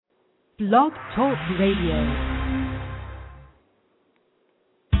Blog Talk Radio.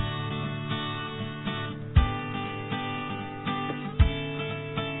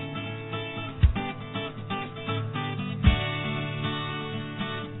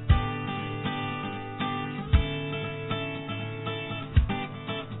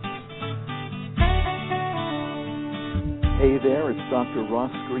 Hey there, it's Dr.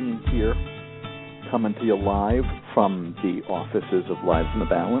 Ross Green here, coming to you live from the offices of Lives in the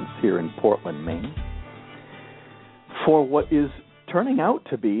Balance here in Portland, Maine, for what is turning out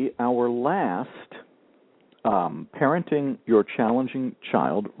to be our last Parenting Your Challenging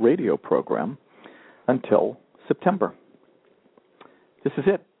Child radio program until September. This is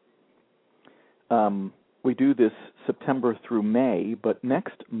it. We do this September through May, but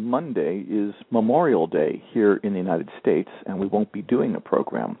next Monday is Memorial Day here in the United States, and we won't be doing a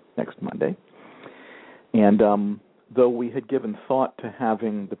program next Monday. And though we had given thought to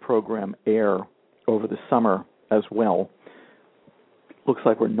having the program air over the summer as well, looks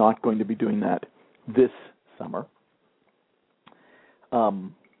like we're not going to be doing that this summer.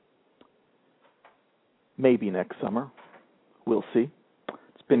 Maybe next summer. We'll see.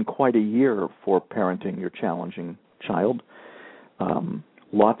 Been quite a year for parenting your challenging child.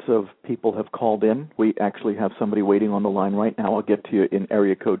 Lots of people have called in. We actually have somebody waiting on the line right now. I'll get to you in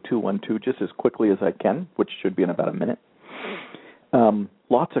area code 212 just as quickly as I can, which should be in about a minute.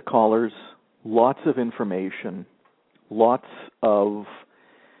 Lots of callers, lots of information, lots of,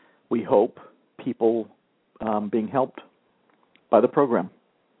 we hope, people being helped by the program.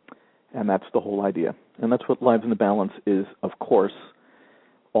 And that's the whole idea. And that's what Lives in the Balance is, of course,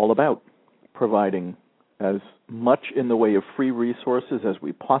 all about, providing as much in the way of free resources as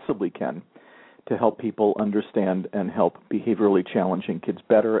we possibly can to help people understand and help behaviorally challenging kids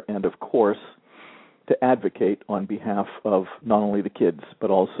better, and of course to advocate on behalf of not only the kids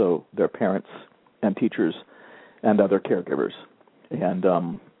but also their parents and teachers and other caregivers. And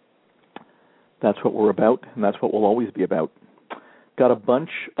that's what we're about, and that's what we'll always be about. Got a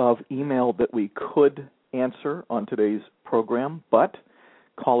bunch of email that we could answer on today's program, but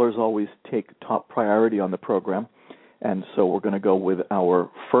callers always take top priority on the program, and so we're going to go with our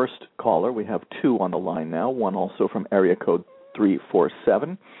first caller. We have two on the line now, one also from area code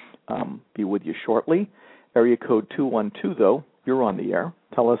 347. Be with you shortly. Area code 212, though, you're on the air.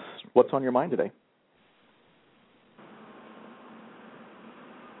 Tell us what's on your mind today.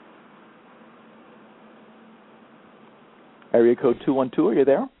 Area code 212, are you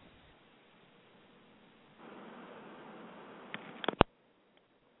there?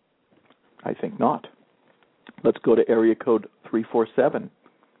 I think not. Let's go to area code 347.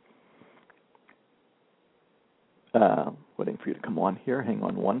 Waiting for you to come on here. Hang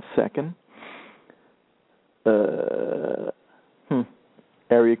on one second. Area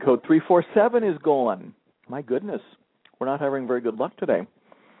code 347 is gone. My goodness. We're not having very good luck today.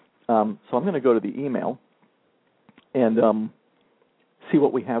 So I'm going to go to the email and see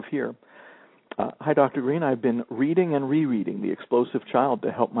what we have here. Hi, Dr. Green. I've been reading and rereading The Explosive Child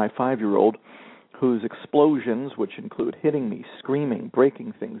to help my 5-year-old, whose explosions, which include hitting me, screaming,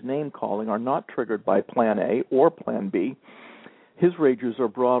 breaking things, name-calling, are not triggered by Plan A or Plan B. His rages are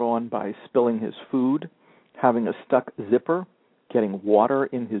brought on by spilling his food, having a stuck zipper, getting water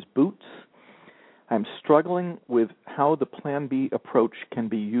in his boots. I'm struggling with how the Plan B approach can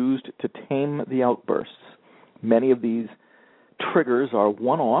be used to tame the outbursts. Many of these triggers are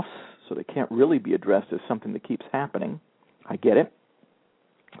one-offs, so they can't really be addressed as something that keeps happening. I get it.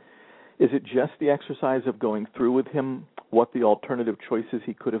 Is it just the exercise of going through with him what the alternative choices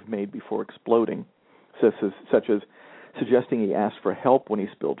he could have made before exploding, such as suggesting he asked for help when he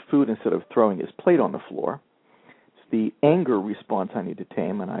spilled food instead of throwing his plate on the floor? It's the anger response I need to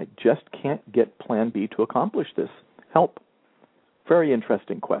tame, and I just can't get Plan B to accomplish this. Help. Very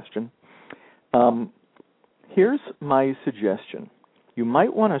interesting question. Here's my suggestion. You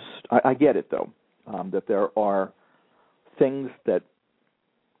might want to, I get it though, that there are things that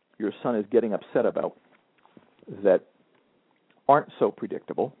your son is getting upset about that aren't so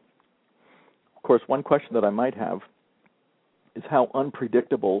predictable. Of course, one question that I might have is how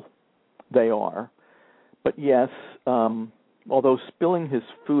unpredictable they are. But yes, although spilling his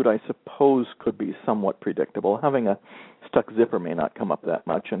food, I suppose, could be somewhat predictable. Having a stuck zipper may not come up that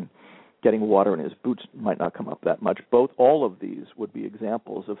much, and getting water in his boots might not come up that much. All of these would be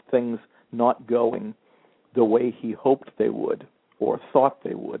examples of things not going the way he hoped they would or thought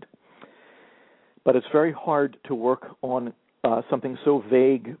they would. But it's very hard to work on something so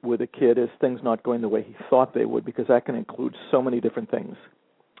vague with a kid as things not going the way he thought they would, because that can include so many different things.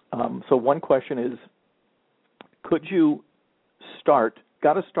 So one question is, could you start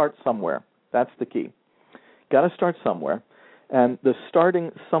Got to start somewhere. That's the key. Got to start somewhere. And the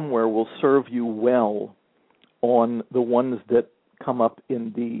starting somewhere will serve you well on the ones that come up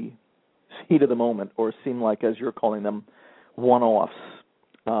in the heat of the moment or seem like, as you're calling them, one-offs.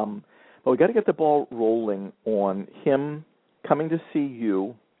 But we got to get the ball rolling on him coming to see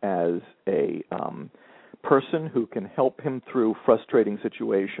you as a person who can help him through frustrating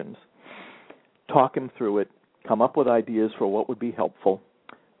situations, talk him through it, come up with ideas for what would be helpful.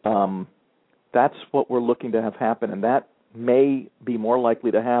 That's what we're looking to have happen, and that may be more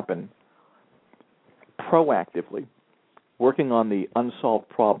likely to happen proactively, working on the unsolved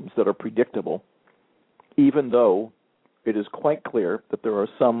problems that are predictable, even though it is quite clear that there are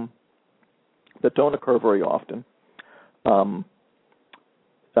some that don't occur very often.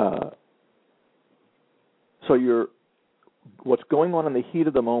 So what's going on in the heat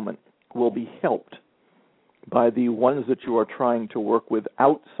of the moment will be helped by the ones that you are trying to work with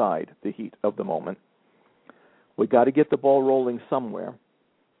outside the heat of the moment. We got to get the ball rolling somewhere.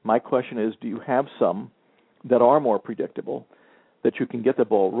 My question is, do you have some that are more predictable that you can get the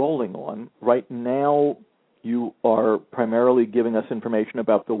ball rolling on? Right now, you are primarily giving us information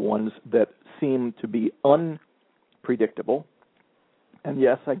about the ones that seem to be unpredictable. And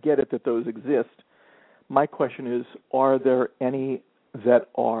yes, I get it that those exist. My question is, are there any that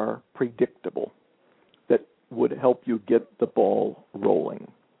are predictable that would help you get the ball rolling?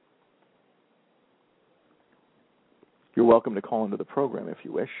 You're welcome to call into the program if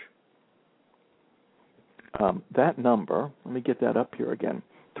you wish. That number, let me get that up here again,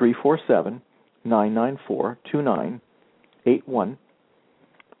 347-994-2981.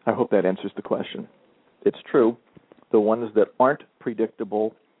 I hope that answers the question. It's true. The ones that aren't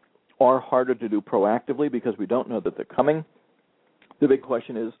predictable are harder to do proactively because we don't know that they're coming. The big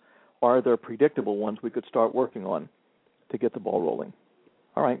question is, are there predictable ones we could start working on to get the ball rolling?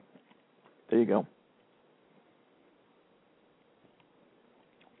 All right. There you go.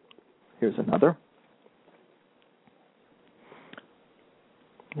 Here's another.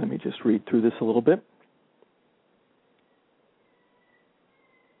 Let me just read through this a little bit.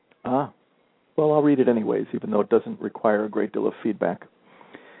 Well, I'll read it anyways, even though it doesn't require a great deal of feedback.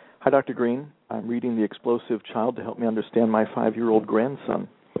 Hi, Dr. Green. I'm reading The Explosive Child to help me understand my 5-year-old grandson.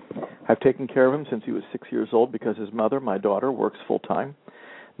 I've taken care of him since he was 6 years old because his mother, my daughter, works full-time.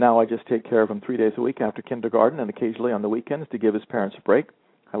 Now I just take care of him 3 days a week after kindergarten and occasionally on the weekends to give his parents a break.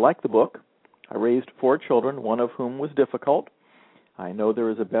 I like the book. I raised 4 children, one of whom was difficult. I know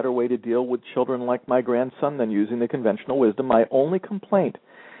there is a better way to deal with children like my grandson than using the conventional wisdom. My only complaint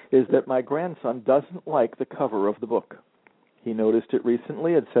is that my grandson doesn't like the cover of the book. He noticed it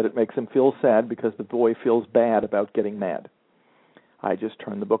recently and said it makes him feel sad because the boy feels bad about getting mad. I just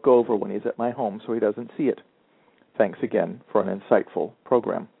turn the book over when he's at my home so he doesn't see it. Thanks again for an insightful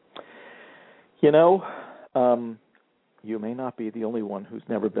program. You know, you may not be the only one who's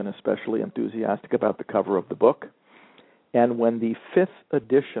never been especially enthusiastic about the cover of the book. And when the 5th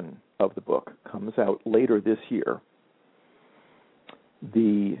edition of the book comes out later this year,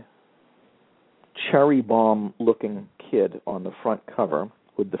 the cherry bomb-looking kid on the front cover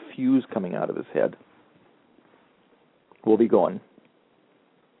with the fuse coming out of his head will be gone.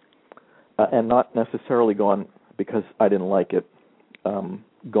 And not necessarily gone because I didn't like it.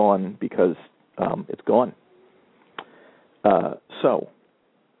 Gone because it's gone. So,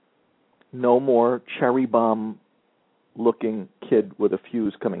 no more cherry bomb-looking kid with a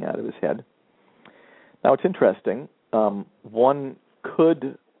fuse coming out of his head. Now, it's interesting. One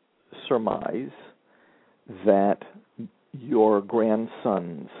could surmise that your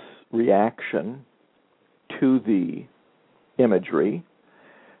grandson's reaction to the imagery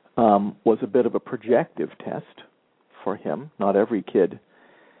was a bit of a projective test for him. Not every kid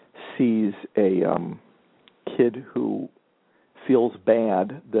sees a kid who feels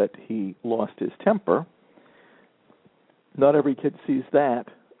bad that he lost his temper. Not every kid sees that.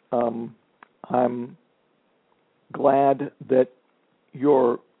 I'm glad that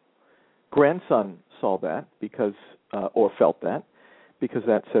your grandson saw that because, or felt that, because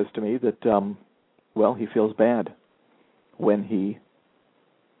that says to me that, well, he feels bad when he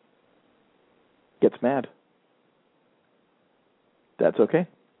gets mad. That's okay.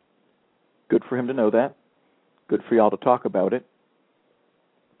 Good for him to know that. Good for y'all to talk about it.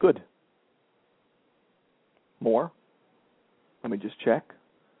 Good. More? Let me just check.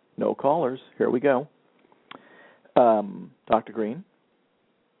 No callers. Here we go. Dr. Green,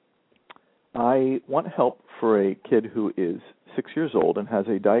 I want help for a kid who is 6 years old and has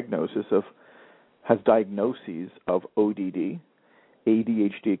diagnoses of ODD,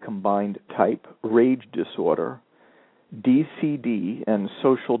 ADHD combined type, rage disorder, DCD and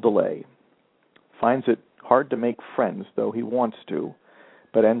social delay. Finds it hard to make friends, though he wants to,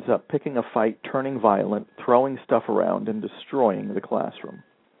 but ends up picking a fight, turning violent, throwing stuff around, and destroying the classroom.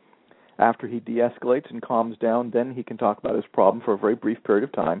 After he de-escalates and calms down, then he can talk about his problem for a very brief period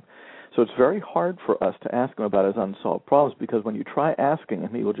of time. So it's very hard for us to ask him about his unsolved problems, because when you try asking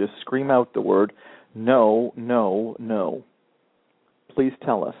him, he will just scream out the word, no, no, no. Please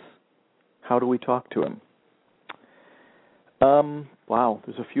tell us. How do we talk to him? Wow,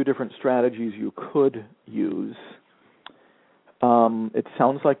 there's a few different strategies you could use. It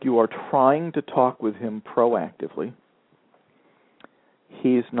sounds like you are trying to talk with him proactively.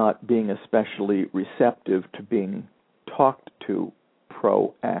 He's not being especially receptive to being talked to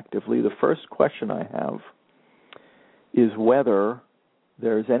proactively. The first question I have is whether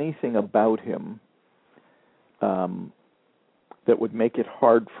there's anything about him that would make it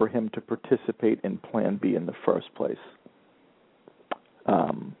hard for him to participate in Plan B in the first place.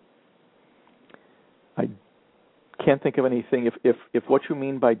 I can't think of anything. If what you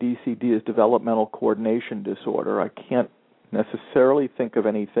mean by DCD is developmental coordination disorder, I can't necessarily think of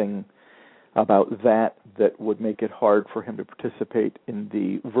anything about that would make it hard for him to participate in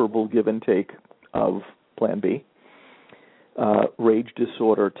the verbal give and take of Plan B. Rage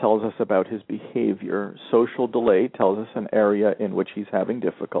disorder tells us about his behavior. Social delay tells us an area in which he's having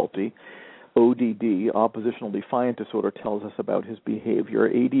difficulty. ODD, oppositional defiant disorder, tells us about his behavior.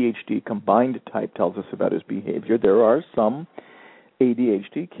 ADHD combined type tells us about his behavior. There are some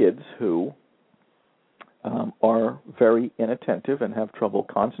ADHD kids who are very inattentive and have trouble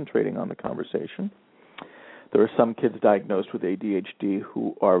concentrating on the conversation. There are some kids diagnosed with ADHD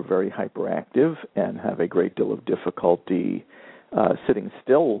who are very hyperactive and have a great deal of difficulty sitting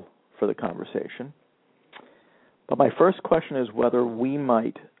still for the conversation. But my first question is whether we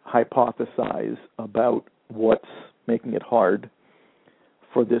might hypothesize about what's making it hard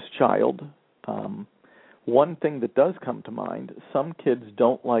for this child. One thing that does come to mind, some kids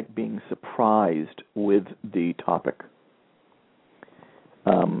don't like being surprised with the topic.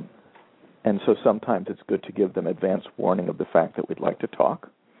 And so sometimes it's good to give them advance warning of the fact that we'd like to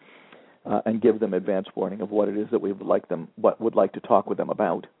talk, and give them advance warning of what it is that we would like to talk with them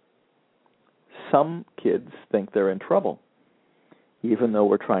about. Some kids think they're in trouble, even though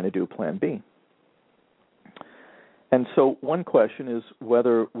we're trying to do Plan B. And so one question is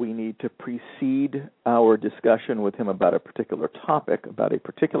whether we need to precede our discussion with him about a particular topic, about a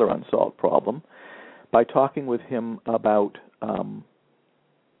particular unsolved problem, by talking with him about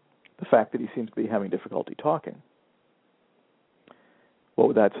the fact that he seems to be having difficulty talking. What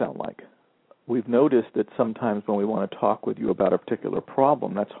would that sound like? We've noticed that sometimes when we want to talk with you about a particular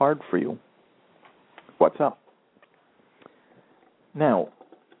problem, that's hard for you. What's up? Now,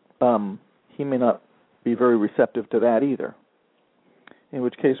 he may not be very receptive to that either, in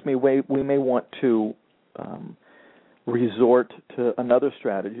which case we may want to resort to another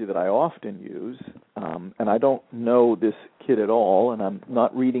strategy that I often use, and I don't know this kid at all, and I'm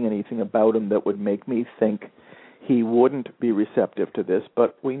not reading anything about him that would make me think he wouldn't be receptive to this,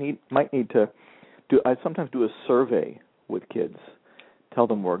 but might need to I sometimes do a survey with kids. Tell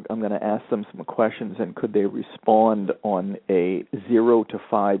them I'm going to ask them some questions, and could they respond on a 0 to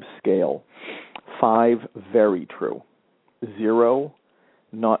 5 scale. 5, very true. 0,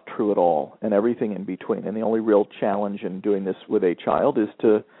 not true at all, and everything in between. And the only real challenge in doing this with a child is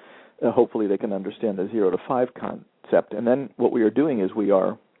to hopefully they can understand the 0 to 5 concept. And then what we are doing is we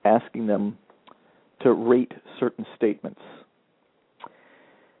are asking them to rate certain statements.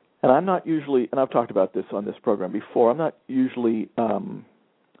 And I'm not usually, and I've talked about this on this program before, I'm not usually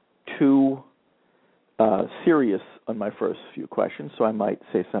too serious on my first few questions, so I might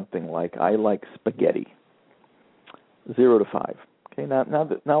say something like, I like spaghetti, 0 to 5. Okay,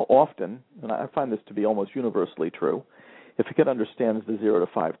 now often, and I find this to be almost universally true, if a kid understands the 0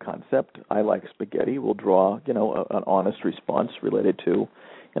 to 5 concept, I like spaghetti, will draw, an honest response related to,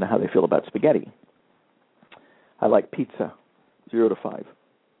 how they feel about spaghetti. I like pizza, 0 to 5.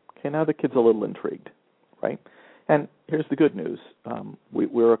 Okay, now the kid's a little intrigued, right? And here's the good news.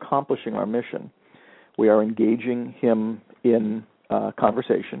 We're accomplishing our mission. We are engaging him in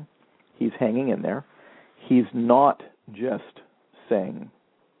conversation. He's hanging in there. He's not just saying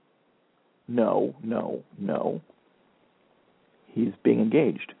no, no, no. He's being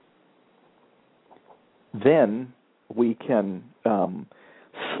engaged. Then we can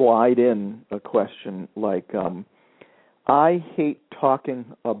slide in a question like, I hate talking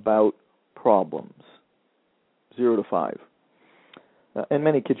about problems, 0 to 5. In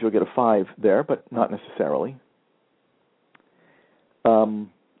many kids you'll get a 5 there, but not necessarily.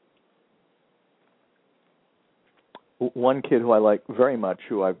 one kid who I like very much,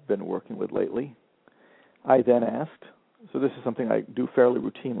 who I've been working with lately, I then asked, so this is something I do fairly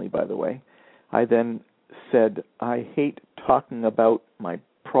routinely, by the way, I then said, I hate talking about my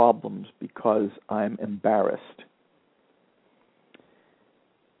problems because I'm embarrassed.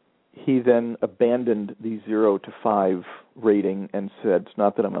 He then abandoned the 0 to 5 rating and said, it's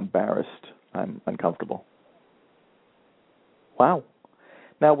not that I'm embarrassed, I'm uncomfortable. Wow.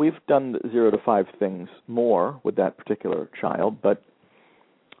 Now, we've done the 0 to 5 things more with that particular child, but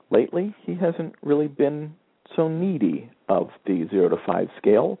lately he hasn't really been so needy of the 0 to 5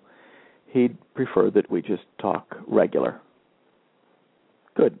 scale. He'd prefer that we just talk regular.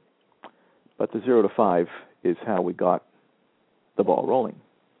 Good. But the 0 to 5 is how we got the ball rolling.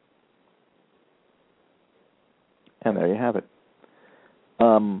 And there you have it.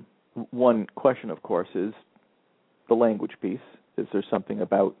 One question, of course, is the language piece. Is there something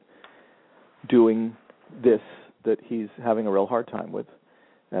about doing this that he's having a real hard time with?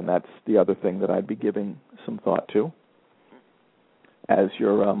 And that's the other thing that I'd be giving some thought to as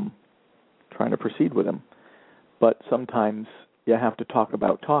you're trying to proceed with him. But sometimes you have to talk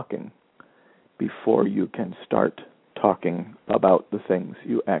about talking before you can start talking about the things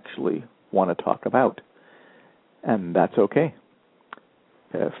you actually want to talk about. And that's okay.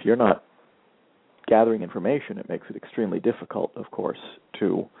 If you're not gathering information, it makes it extremely difficult, of course,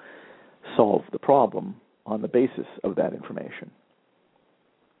 to solve the problem on the basis of that information.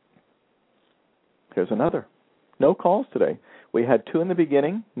 Here's another. No calls today. We had 2 in the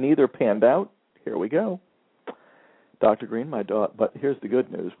beginning. Neither panned out. Here we go. Dr. Green, my daughter, but here's the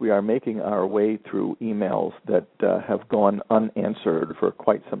good news. We are making our way through emails that have gone unanswered for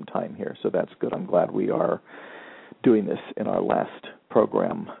quite some time here, so that's good. I'm glad we are doing this in our last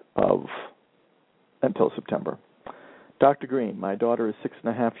program of until September. Dr. Green, my daughter is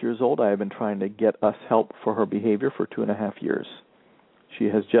 6.5 years old. I have been trying to get us help for her behavior for 2.5 years. She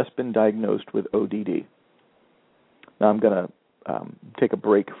has just been diagnosed with ODD. Now I'm going to take a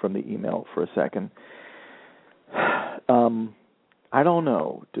break from the email for a second. I don't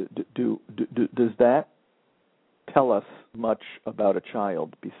know. Does that tell us much about a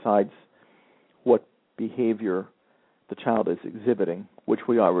child besides what behavior the child is exhibiting, which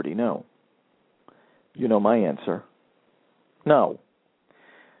we already know? You know my answer. No.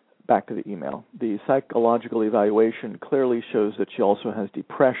 Back to the email. The psychological evaluation clearly shows that she also has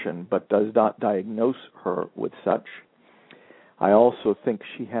depression, but does not diagnose her with such. I also think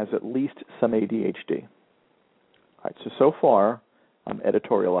she has at least some ADHD. All right, so far, I'm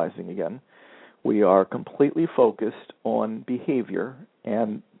editorializing again, we are completely focused on behavior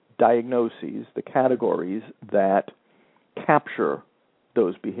and diagnoses, the categories that capture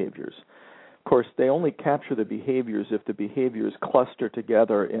those behaviors. Of course, they only capture the behaviors if the behaviors cluster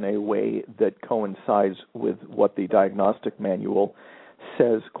together in a way that coincides with what the diagnostic manual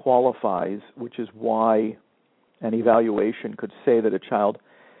says qualifies, which is why an evaluation could say that a child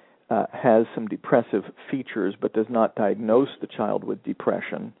has some depressive features but does not diagnose the child with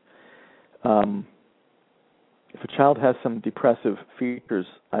depression. If a child has some depressive features,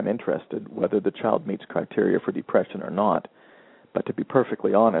 I'm interested whether the child meets criteria for depression or not. But to be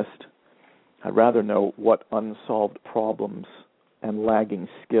perfectly honest, I'd rather know what unsolved problems and lagging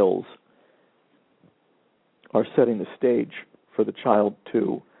skills are setting the stage for the child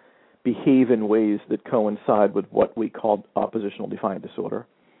to behave in ways that coincide with what we call oppositional defiant disorder,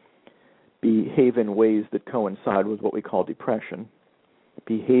 behave in ways that coincide with what we call depression,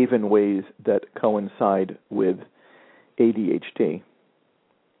 behave in ways that coincide with ADHD.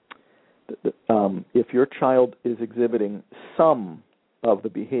 If your child is exhibiting some of the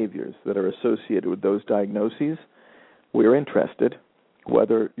behaviors that are associated with those diagnoses, we're interested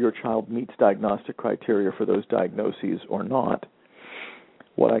whether your child meets diagnostic criteria for those diagnoses or not.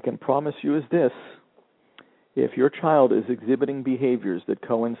 What I can promise you is this: if your child is exhibiting behaviors that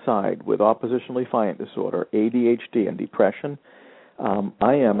coincide with oppositional defiant disorder, ADHD, and depression,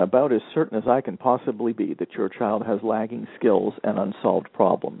 I am about as certain as I can possibly be that your child has lagging skills and unsolved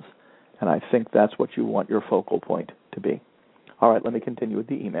problems. And I think that's what you want your focal point to be. All right, let me continue with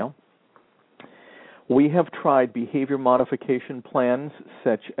the email. We have tried behavior modification plans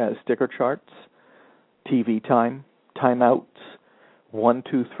such as sticker charts, TV time, timeouts, 1,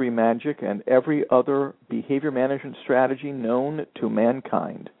 2, 3 magic, and every other behavior management strategy known to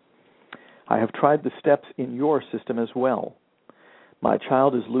mankind. I have tried the steps in your system as well. My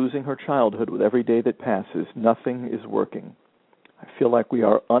child is losing her childhood with every day that passes. Nothing is working. I feel like we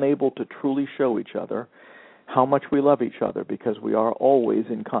are unable to truly show each other how much we love each other because we are always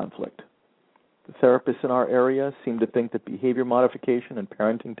in conflict. The therapists in our area seem to think that behavior modification and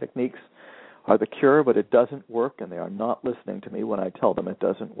parenting techniques are the cure, but it doesn't work, and they are not listening to me when I tell them it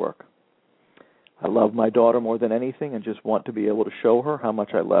doesn't work. I love my daughter more than anything and just want to be able to show her how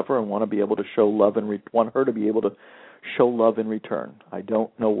much I love her and want to be able to show love and want her to be able to show love in return. I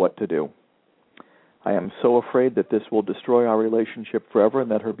don't know what to do. I am so afraid that this will destroy our relationship forever and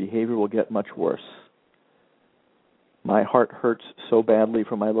that her behavior will get much worse. My heart hurts so badly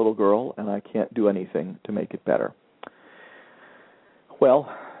for my little girl, and I can't do anything to make it better.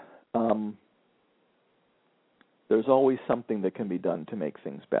 Well, there's always something that can be done to make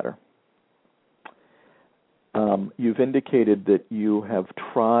things better. You've indicated that you have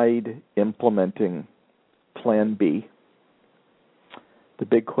tried implementing Plan B. The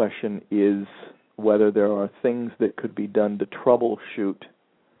big question is whether there are things that could be done to troubleshoot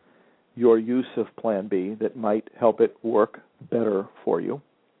your use of Plan B that might help it work better for you.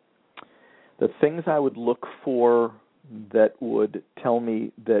 The things I would look for that would tell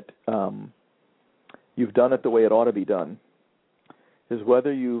me that you've done it the way it ought to be done is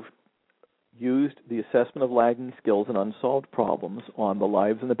whether you've used the assessment of lagging skills and unsolved problems on the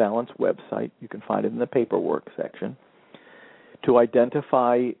Lives in the Balance website. You can find it in the paperwork section, to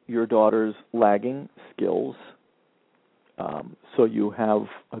identify your daughter's lagging skills so you have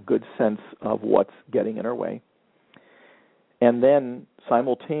a good sense of what's getting in her way, and then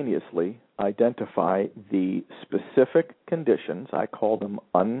simultaneously identify the specific conditions, I call them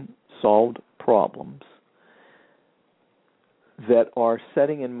unsolved problems, that are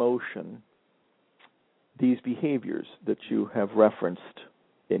setting in motion these behaviors that you have referenced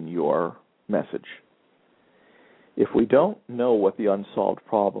in your message. If we don't know what the unsolved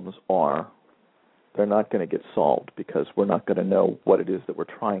problems are, they're not going to get solved because we're not going to know what it is that we're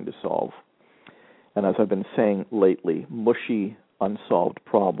trying to solve. And as I've been saying lately, mushy unsolved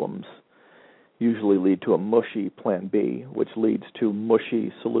problems usually lead to a mushy Plan B, which leads to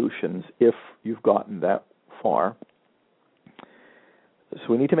mushy solutions if you've gotten that far. So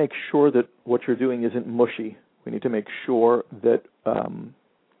we need to make sure that what you're doing isn't mushy. We need to make sure that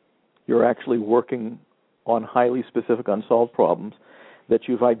you're actually working on highly specific unsolved problems, that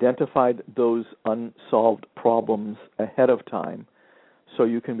you've identified those unsolved problems ahead of time so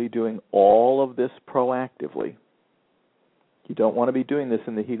you can be doing all of this proactively. You don't want to be doing this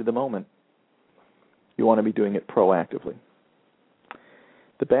in the heat of the moment. You want to be doing it proactively.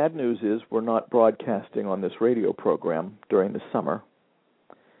 The bad news is we're not broadcasting on this radio program during the summer.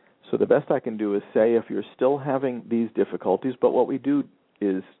 So the best I can do is say if you're still having these difficulties, but what we do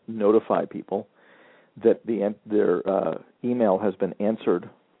is notify people that their email has been answered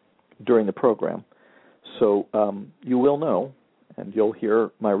during the program. So you will know, and you'll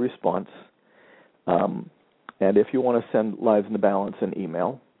hear my response. And if you want to send Lives in the Balance an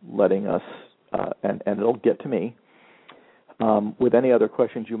email, letting us, and it'll get to me, with any other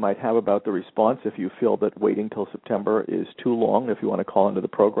questions you might have about the response, if you feel that waiting till September is too long, if you want to call into the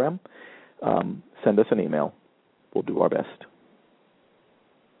program, send us an email. We'll do our best.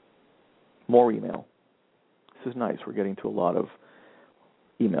 More email. This is nice. We're getting to a lot of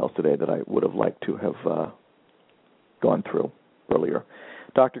emails today that I would have liked to have gone through earlier.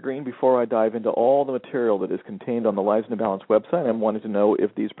 Dr. Green, before I dive into all the material that is contained on the Lives in the Balance website, I wanted to know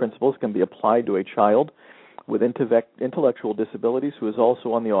if these principles can be applied to a child with intellectual disabilities who is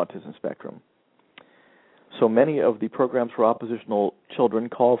also on the autism spectrum. So many of the programs for oppositional children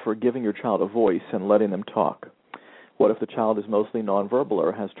call for giving your child a voice and letting them talk. What if the child is mostly nonverbal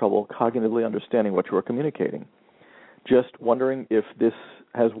or has trouble cognitively understanding what you are communicating? Just wondering if this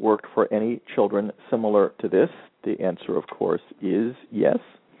has worked for any children similar to this. The answer, of course, is yes.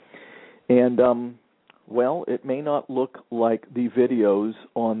 And, well, it may not look like the videos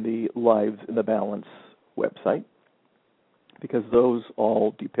on the Lives in the Balance website, because those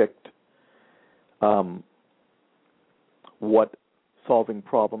all depict what solving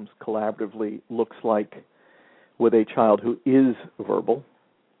problems collaboratively looks like with a child who is verbal.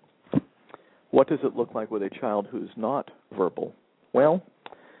 What does it look like with a child who's not verbal? Well,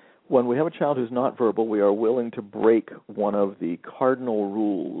 when we have a child who's not verbal, we are willing to break one of the cardinal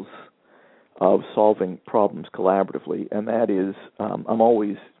rules of solving problems collaboratively, and that is, I'm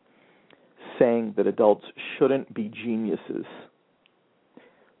always saying that adults shouldn't be geniuses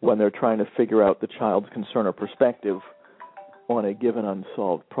when they're trying to figure out the child's concern or perspective on a given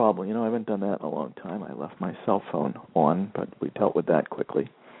unsolved problem. You know, I haven't done that in a long time. I left my cell phone on, but we dealt with that quickly.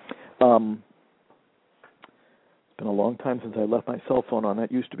 It's been a long time since I left my cell phone on.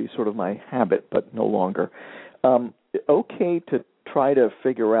 That used to be sort of my habit, but no longer. Okay to try to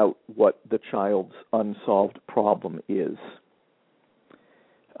figure out what the child's unsolved problem is,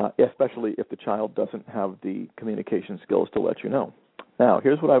 especially if the child doesn't have the communication skills to let you know. Now,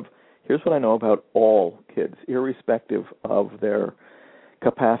 here's what Here's what I know about all kids, irrespective of their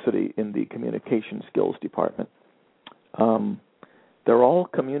capacity in the communication skills department. They're all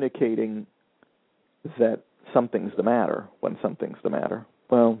communicating that something's the matter when something's the matter.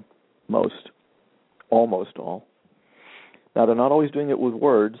 Well, almost all. Now, they're not always doing it with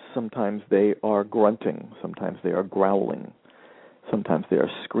words. Sometimes they are grunting. Sometimes they are growling. Sometimes they are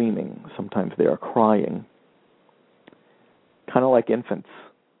screaming. Sometimes they are crying. Kind of like infants.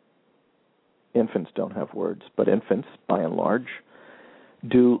 Infants don't have words, but infants, by and large,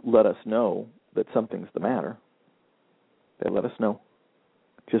 do let us know that something's the matter. They let us know,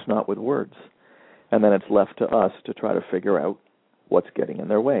 just not with words. And then it's left to us to try to figure out what's getting in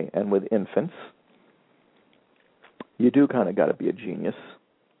their way. And with infants, you do kind of got to be a genius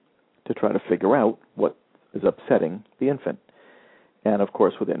to try to figure out what is upsetting the infant. And, of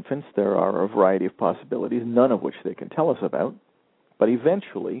course, with infants, there are a variety of possibilities, none of which they can tell us about. But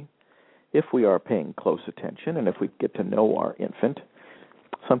eventually, if we are paying close attention and if we get to know our infant,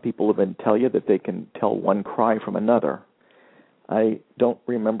 some people even tell you that they can tell one cry from another. I don't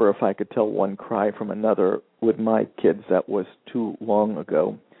remember if I could tell one cry from another with my kids. That was too long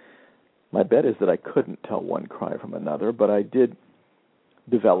ago. My bet is that I couldn't tell one cry from another, but I did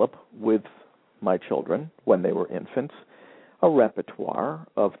develop with my children, when they were infants, a repertoire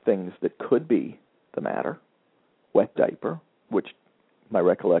of things that could be the matter. Wet diaper, which my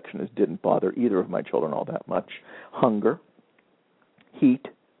recollection is didn't bother either of my children all that much. Hunger, heat,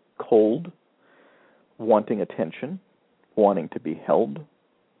 cold, wanting attention, wanting to be held,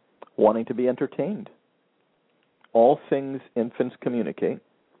 wanting to be entertained. All things infants communicate.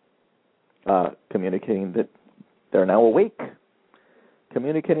 Communicating that they're now awake,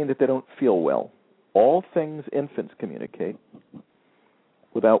 communicating that they don't feel well. All things infants communicate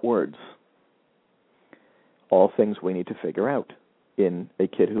without words. All things we need to figure out in a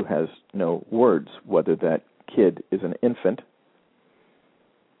kid who has no words, whether that kid is an infant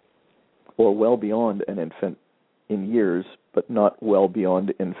or well beyond an infant in years, but not well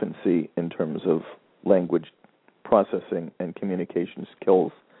beyond infancy in terms of language processing and communication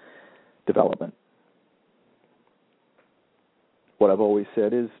skills development. What I've always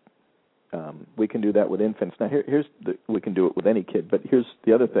said is we can do that with infants. Now, we can do it with any kid, but here's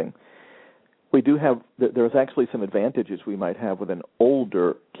the other thing. There's actually some advantages we might have with an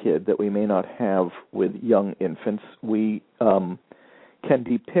older kid that we may not have with young infants. We can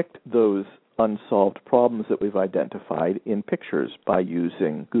depict those unsolved problems that we've identified in pictures by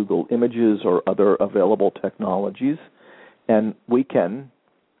using Google Images or other available technologies, and we can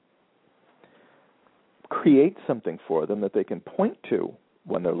create something for them that they can point to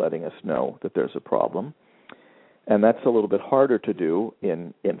when they're letting us know that there's a problem. And that's a little bit harder to do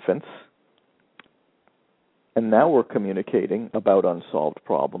in infants. And now we're communicating about unsolved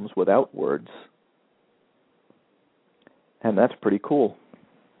problems without words. And that's pretty cool.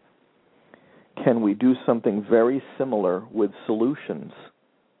 Can we do something very similar with solutions?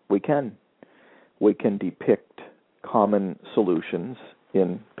 We can. We can depict common solutions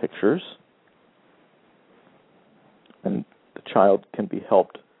in pictures. And the child can be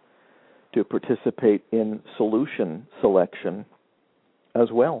helped to participate in solution selection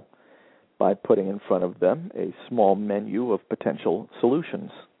as well by putting in front of them a small menu of potential solutions.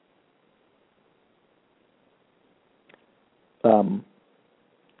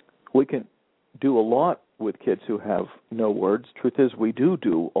 We can do a lot with kids who have no words. Truth is, we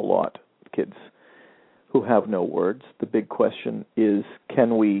do a lot with kids who have no words. The big question is,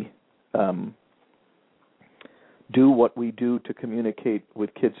 can we do what we do to communicate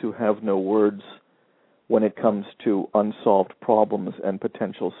with kids who have no words when it comes to unsolved problems and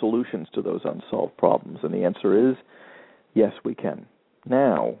potential solutions to those unsolved problems? And the answer is, yes, we can.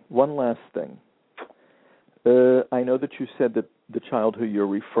 Now, one last thing. I know that you said that the child who you're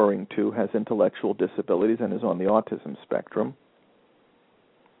referring to has intellectual disabilities and is on the autism spectrum.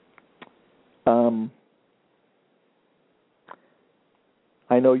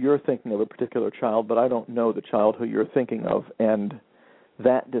 I know you're thinking of a particular child, but I don't know the child who you're thinking of, and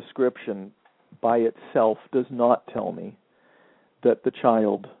that description by itself does not tell me that the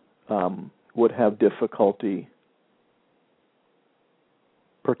child would have difficulty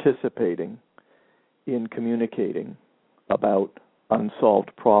participating in communicating about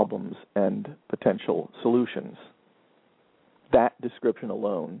unsolved problems and potential solutions. That description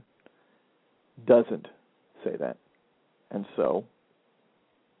alone doesn't say that. And so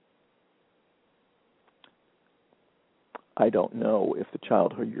I don't know if the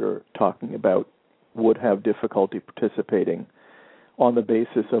child who you're talking about would have difficulty participating on the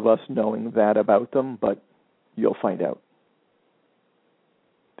basis of us knowing that about them, but you'll find out.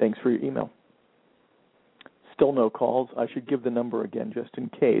 Thanks for your email. Still no calls. I should give the number again just in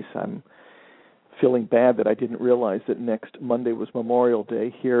case. I'm feeling bad that I didn't realize that next Monday was Memorial Day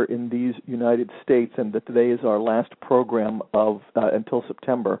here in these United States and that today is our last program of until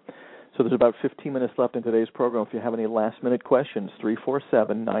September. So there's about 15 minutes left in today's program. If you have any last-minute questions,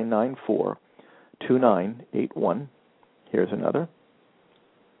 347-994-2981. Here's another.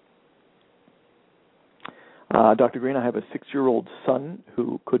 Dr. Green, I have a 6-year-old son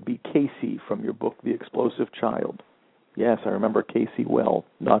who could be Casey from your book, The Explosive Child. Yes, I remember Casey well,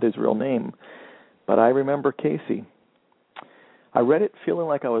 not his real name, but I remember Casey. I read it feeling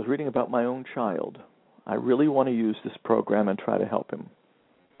like I was reading about my own child. I really want to use this program and try to help him.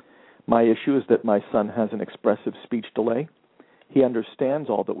 My issue is that my son has an expressive speech delay. He understands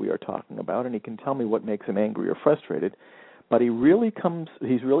all that we are talking about, and he can tell me what makes him angry or frustrated, but he really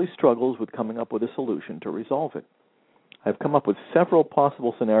struggles with coming up with a solution to resolve it. I've come up with several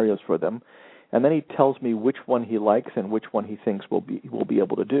possible scenarios for them, and then he tells me which one he likes and which one he thinks will be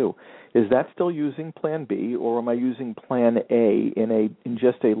able to do. Is that still using Plan B, or am I using Plan A in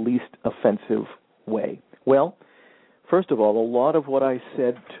just a least offensive way? Well, first of all, a lot of what I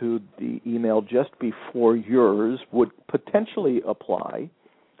said to the email just before yours would potentially apply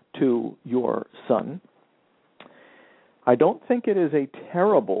to your son. I don't think it is a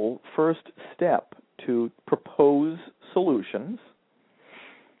terrible first step to propose solutions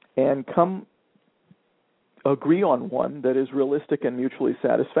and agree on one that is realistic and mutually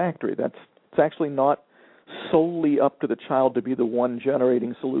satisfactory. It's actually not solely up to the child to be the one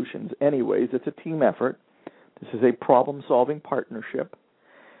generating solutions anyways. It's a team effort. This is a problem-solving partnership.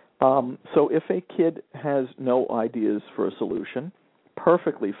 So if a kid has no ideas for a solution,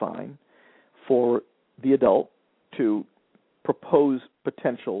 perfectly fine for the adult to propose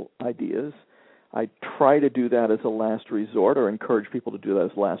potential ideas. I try to do that as a last resort, or encourage people to do that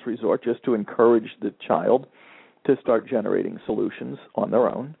as a last resort, just to encourage the child to start generating solutions on their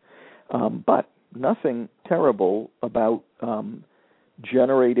own. But nothing terrible about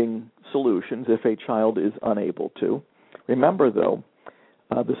generating solutions if a child is unable to. Remember, though,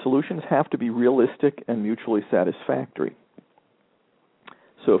 the solutions have to be realistic and mutually satisfactory.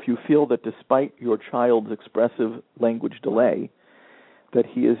 So if you feel that despite your child's expressive language delay, that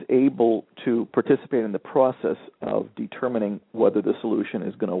he is able to participate in the process of determining whether the solution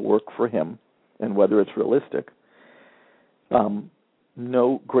is going to work for him and whether it's realistic,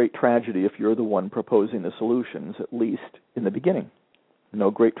 no great tragedy if you're the one proposing the solutions, at least in the beginning.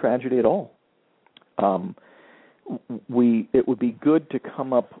 No great tragedy at all. It would be good to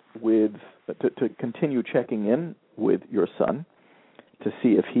come up with, to continue checking in with your son to see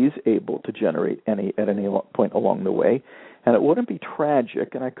if he's able to generate at any point along the way. And it wouldn't be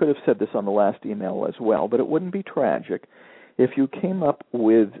tragic, and I could have said this on the last email as well, but it wouldn't be tragic if you came up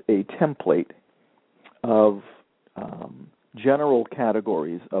with a template of general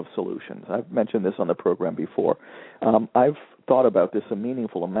categories of solutions. I've mentioned this on the program before. I've thought about this a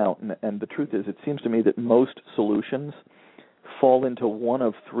meaningful amount, and the truth is it seems to me that most solutions fall into one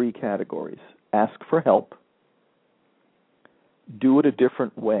of 3 categories. Ask for help, do it a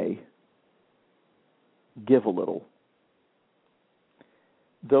different way, give a little.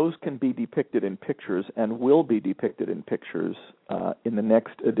 Those can be depicted in pictures and will be depicted in pictures in the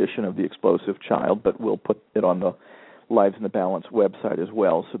next edition of The Explosive Child, but we'll put it on the Lives in the Balance website as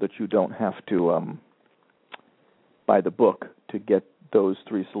well so that you don't have to buy the book to get those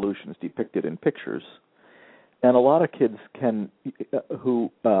 3 solutions depicted in pictures. And a lot of kids and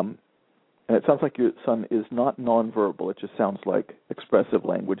it sounds like your son is not nonverbal. It just sounds like expressive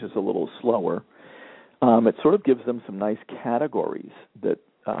language is a little slower. It sort of gives them some nice categories that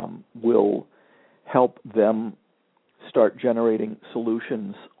will help them start generating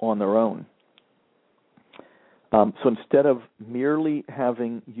solutions on their own. So instead of merely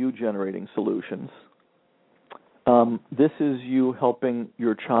having you generating solutions, this is you helping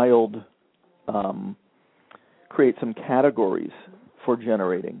your child create some categories for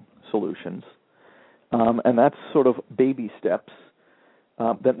generating solutions. And that's sort of baby steps.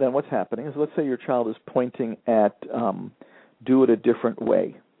 Then what's happening is, let's say your child is pointing at do it a different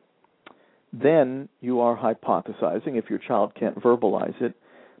way. Then you are hypothesizing, if your child can't verbalize it,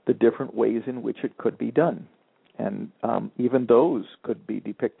 the different ways in which it could be done. And even those could be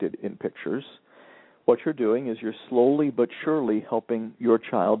depicted in pictures. What you're doing is you're slowly but surely helping your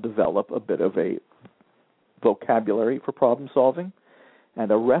child develop a bit of a vocabulary for problem solving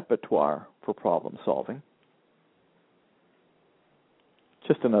and a repertoire for problem solving.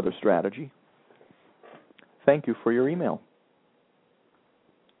 Just another strategy. Thank you for your email.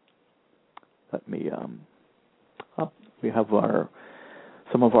 Let me, we have our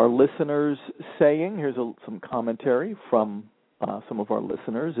Some of our listeners saying, here's some commentary from some of our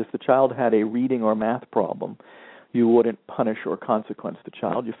listeners. If the child had a reading or math problem, you wouldn't punish or consequence the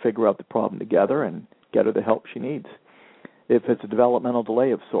child. You figure out the problem together and get her the help she needs. If it's a developmental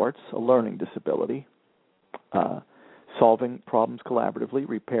delay of sorts, a learning disability, solving problems collaboratively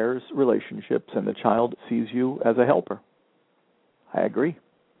repairs relationships, and the child sees you as a helper. I agree.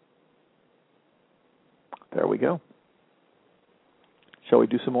 There we go. Shall we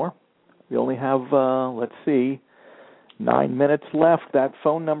do some more? We only have, 9 minutes left. That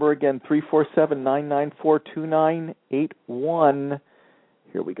phone number again, 347-994-2981.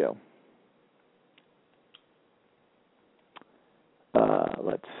 Here we go.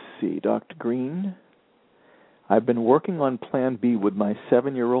 Let's see, Dr. Green. I've been working on Plan B with my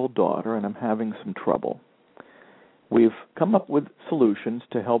 7-year-old daughter, and I'm having some trouble. We've come up with solutions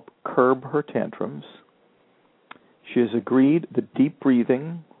to help curb her tantrums. She has agreed that deep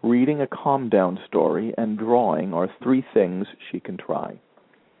breathing, reading a calm-down story, and drawing are 3 things she can try.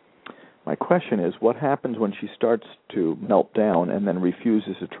 My question is, what happens when she starts to melt down and then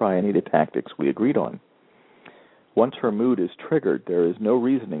refuses to try any of the tactics we agreed on? Once her mood is triggered, there is no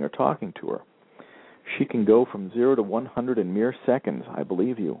reasoning or talking to her. She can go from 0 to 100 in mere seconds, I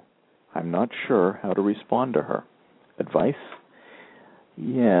believe you. I'm not sure how to respond to her. Advice?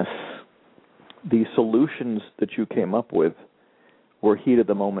 Yes. The solutions that you came up with were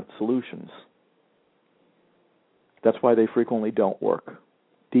heat-of-the-moment solutions. That's why they frequently don't work.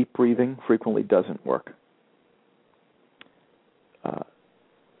 Deep breathing frequently doesn't work.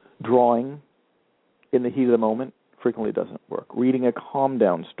 Drawing in the heat of the moment frequently doesn't work. Reading a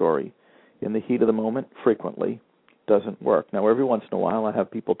calm-down story in the heat of the moment frequently doesn't work. Now, every once in a while I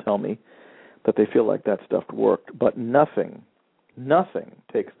have people tell me that they feel like that stuff worked, but nothing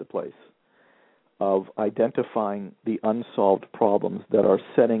takes the place of identifying the unsolved problems that are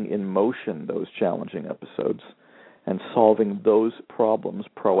setting in motion those challenging episodes and solving those problems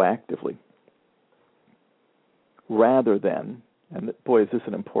proactively. Rather than, and boy, is this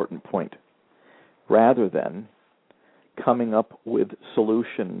an important point, rather than coming up with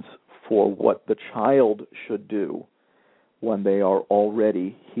solutions for what the child should do when they are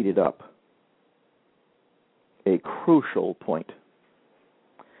already heated up. A crucial point.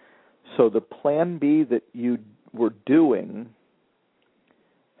 So the Plan B that you were doing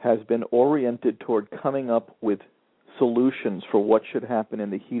has been oriented toward coming up with solutions for what should happen in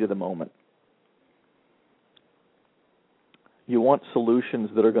the heat of the moment. You want solutions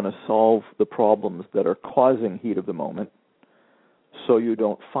that are going to solve the problems that are causing heat of the moment so you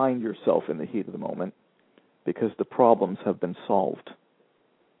don't find yourself in the heat of the moment because the problems have been solved.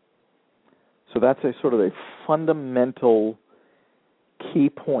 So that's a sort of a fundamental key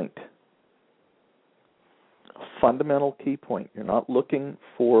point. Fundamental key point. You're not looking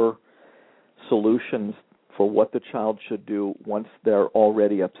for solutions for what the child should do once they're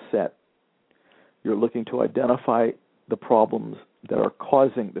already upset. You're looking to identify the problems that are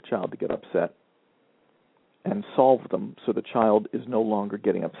causing the child to get upset and solve them so the child is no longer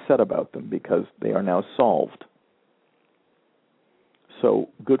getting upset about them because they are now solved. So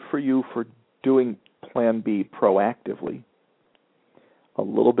good for you for doing Plan B proactively. A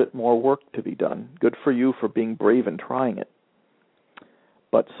little bit more work to be done. Good for you for being brave and trying it.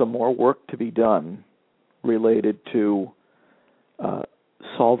 But some more work to be done related to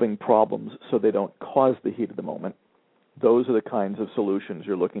solving problems so they don't cause the heat of the moment. Those are the kinds of solutions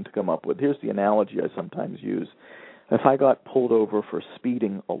you're looking to come up with. Here's the analogy I sometimes use. If I got pulled over for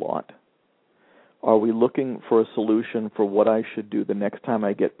speeding a lot, are we looking for a solution for what I should do the next time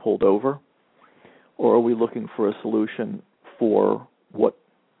I get pulled over? Or are we looking for a solution for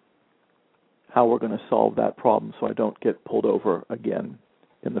how we're going to solve that problem so I don't get pulled over again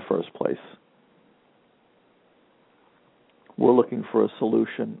in the first place? We're looking for a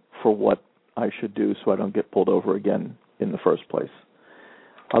solution for what I should do so I don't get pulled over again in the first place.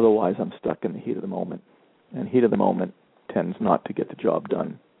 Otherwise, I'm stuck in the heat of the moment. And heat of the moment tends not to get the job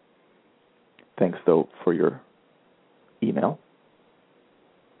done. Thanks, though, for your email.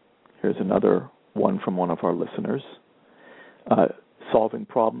 Here's another one from one of our listeners. Solving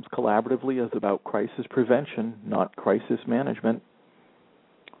problems collaboratively is about crisis prevention, not crisis management.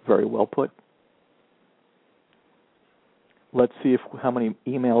 Very well put. Let's see how many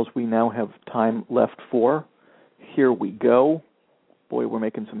emails we now have time left for. Here we go. Boy, we're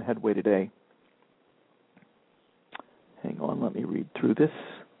making some headway today. Hang on, let me read through this.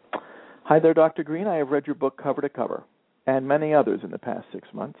 Hi there, Dr. Green. I have read your book cover to cover, and many others in the past 6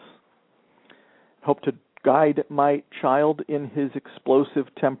 months. Hope to guide my child in his explosive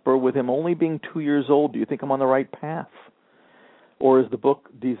temper with him only being 2 years old. Do you think I'm on the right path? Or is the book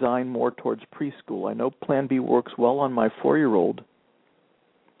designed more towards preschool? I know Plan B works well on my 4-year-old,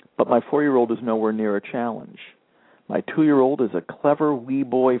 but my 4-year-old is nowhere near a challenge. My 2-year-old is a clever wee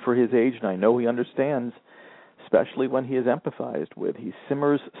boy for his age, and I know he understands, especially when he is empathized with. He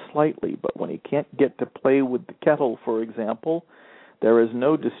simmers slightly, but when he can't get to play with the kettle, for example, there is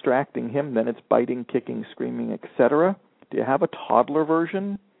no distracting him. Then it's biting, kicking, screaming, etc. Do you have a toddler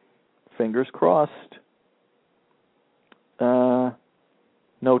version? Fingers crossed.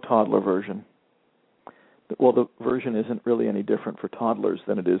 No toddler version. Well, the version isn't really any different for toddlers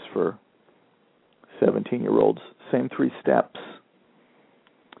than it is for 17-year-olds. Same 3 steps.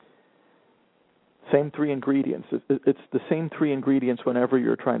 Same 3 ingredients. It's the same 3 ingredients whenever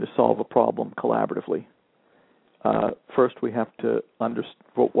you're trying to solve a problem collaboratively. First, we have to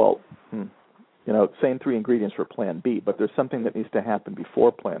understand, same 3 ingredients for Plan B, but there's something that needs to happen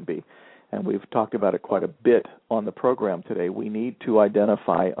before Plan B. And we've talked about it quite a bit on the program today. We need to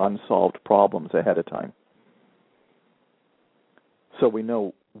identify unsolved problems ahead of time, so we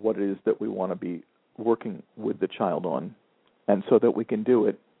know what it is that we want to be working with the child on, and so that we can do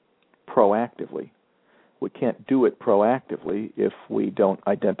it proactively. We can't do it proactively if we don't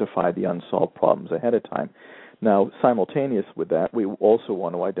identify the unsolved problems ahead of time. Now, simultaneous with that, we also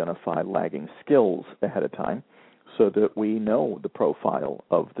want to identify lagging skills ahead of time, so that we know the profile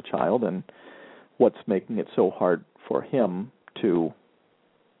of the child and what's making it so hard for him to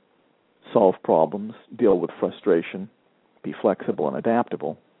solve problems, deal with frustration, be flexible and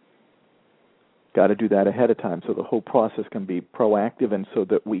adaptable. Got to do that ahead of time so the whole process can be proactive and so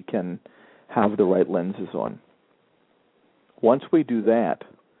that we can have the right lenses on. Once we do that,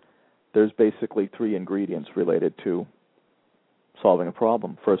 there's basically 3 ingredients related to solving a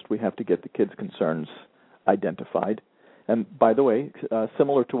problem. First, we have to get the kid's concerns identified. And by the way,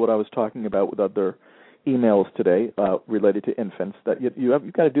 similar to what I was talking about with other emails today related to infants, that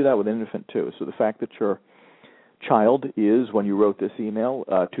you've got to do that with an infant too. So the fact that your child is, when you wrote this email,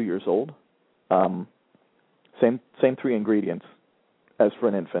 2 years old, same 3 ingredients as for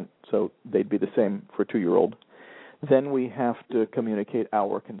an infant, so they'd be the same for a 2-year-old. Then we have to communicate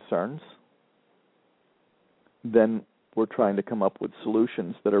our concerns. Then we're trying to come up with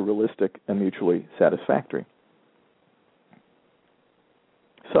solutions that are realistic and mutually satisfactory.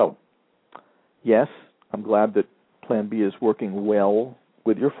 So, yes, I'm glad that Plan B is working well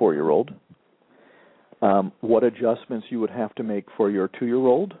with your 4-year-old. What adjustments you would have to make for your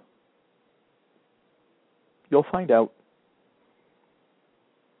 2-year-old? You'll find out.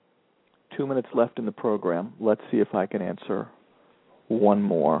 2 minutes left in the program. Let's see if I can answer one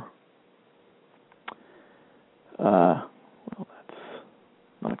more. Well, that's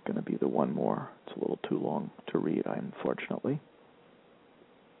not going to be the one more. It's a little too long to read, unfortunately.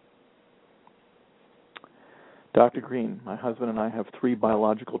 Dr. Green, my husband and I have 3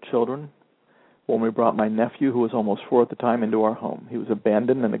 biological children. When we brought my nephew, who was almost 4 at the time, into our home, he was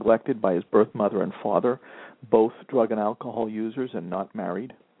abandoned and neglected by his birth mother and father, both drug and alcohol users and not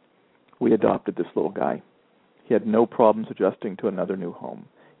married. We adopted this little guy. He had no problems adjusting to another new home.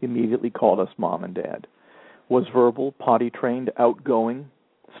 He immediately called us mom and dad. Was verbal, potty trained, outgoing,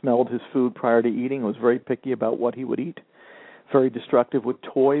 smelled his food prior to eating, was very picky about what he would eat, very destructive with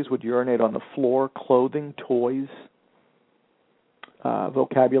toys, would urinate on the floor, clothing, toys.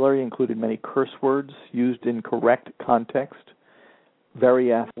 Vocabulary included many curse words used in correct context,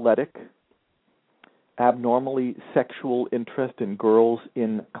 very athletic, abnormally sexual interest in girls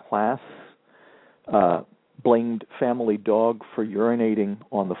in class, blamed family dog for urinating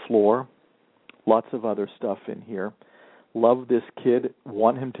on the floor, lots of other stuff in here. Love this kid,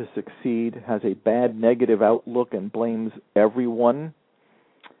 want him to succeed, has a bad negative outlook and blames everyone.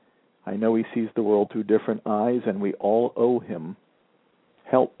 I know he sees the world through different eyes, and we all owe him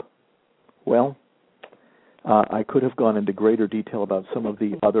help. Well, I could have gone into greater detail about some of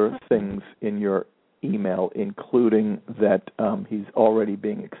the other things in your email, including that he's already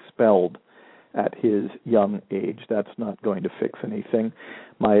being expelled at his young age. That's not going to fix anything.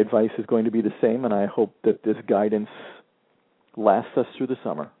 My advice is going to be the same, and I hope that this guidance lasts us through the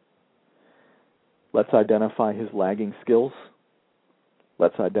summer. Let's identify his lagging skills.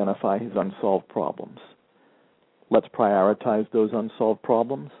 Let's identify his unsolved problems. Let's prioritize those unsolved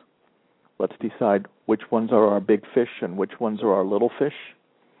problems. Let's decide which ones are our big fish and which ones are our little fish.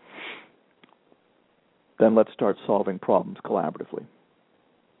 Then let's start solving problems collaboratively.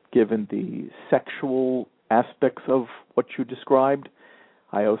 Given the sexual aspects of what you described,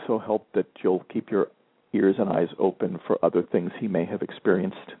 I also hope that you'll keep your ears and eyes open for other things he may have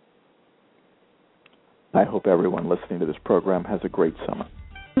experienced. I hope everyone listening to this program has a great summer.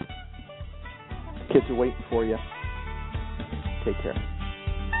 Kids are waiting for you. Take care.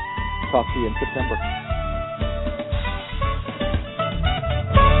 Talk to you in September.